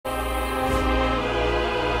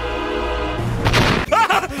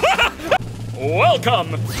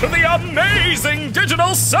Welcome to the amazing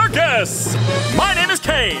digital circus! My name is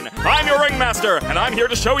Caine. I'm your ringmaster, and I'm here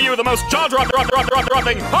to show you the most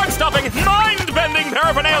jaw-dropping, heart-stopping, mind-bending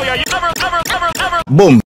paraphernalia you've ever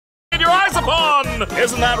boom get your eyes upon!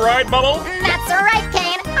 Isn't that right, Bubble? That's right,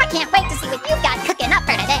 Caine. I can't wait to see what you've got cooking up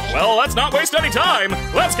for today. Well, let's not waste any time.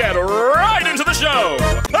 Let's get right into the show.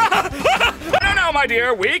 No, my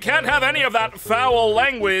dear, we can't have any of that foul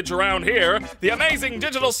language around here. The amazing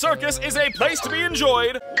digital circus is a place to be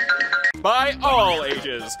enjoyed by all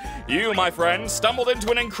ages. You, my friend, stumbled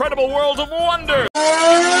into an incredible world of wonder.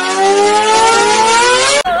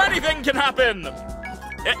 Anything can happen,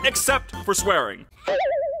 except for swearing.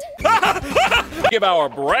 Give our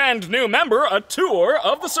brand new member a tour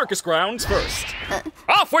of the circus grounds first.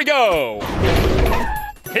 Off we go!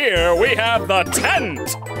 Here we have the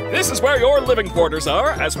tent. This is where your living quarters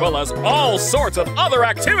are, as well as all sorts of other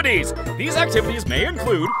activities. These activities may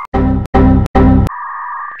include...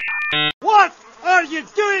 What are you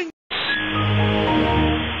doing?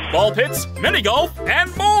 Ball pits, mini golf,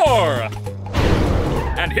 and more!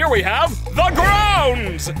 And here we have the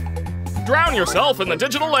grounds! Drown yourself in the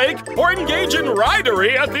digital lake, or engage in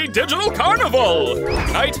ridery at the digital carnival!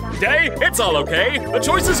 Night, day, it's all okay. The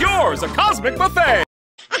choice is yours, a cosmic buffet!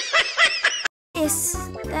 Is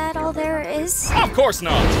that all there is? Of course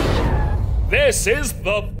not! This is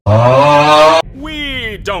the...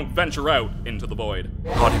 We don't venture out into the void.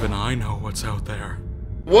 Not even I know what's out there.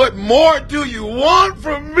 What more do you want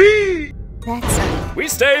from me? That's We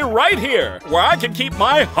stay right here, where I can keep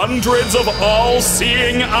my hundreds of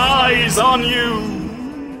all-seeing eyes on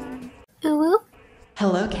you! Ooh.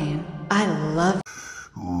 Hello, Caine. I love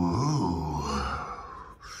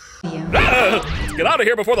you. Let's get out of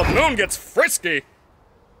here before the moon gets frisky!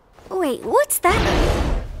 Wait, what's that?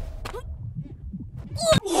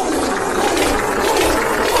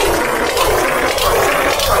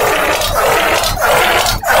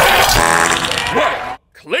 Whoa!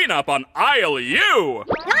 Clean up on aisle U!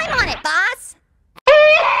 I'm on it, boss!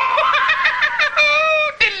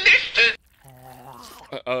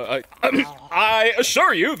 I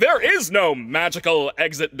assure you, there is no magical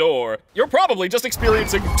exit door. You're probably just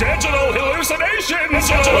experiencing digital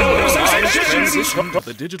hallucinations! Of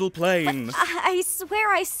the digital plane. I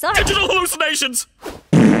swear I saw it. Digital hallucinations!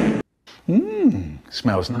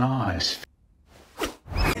 smells nice.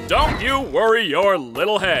 Don't you worry your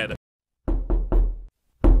little head.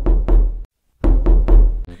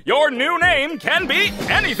 Your new name can be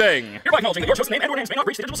anything! Hereby acknowledging that your chosen name and/or names may not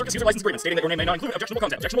breach the digital circus user license agreement, stating that your name may not include objectionable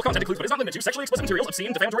content. Objectionable content includes but is not limited to sexually explicit materials,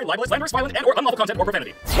 obscene, defamatory, libelous, slanderous, violent, and/or unlawful content or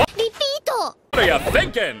profanity. Pipito! What are you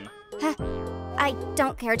thinking? I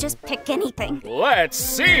don't care, just pick anything. Let's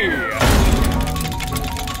see!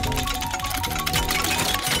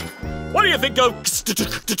 What do you think of...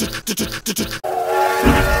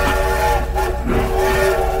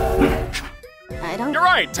 I don't... You're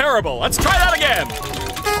right, terrible. Let's try that again.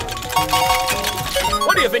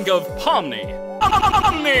 What do you think of Pomni?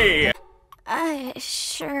 Pomni!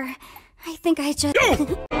 Sure. I think I just...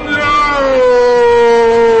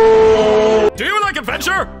 Do you like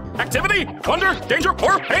adventure, activity, wonder, danger,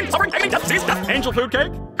 horror, pain, suffering, agony, death, disease, death, angel food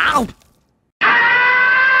cake? Ow!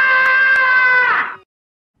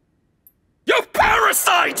 You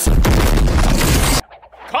parasite!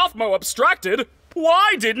 Kaufmo abstracted?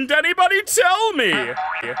 Why didn't anybody tell me?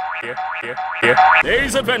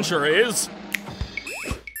 Today's adventure is...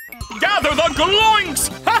 Gather the gloinks!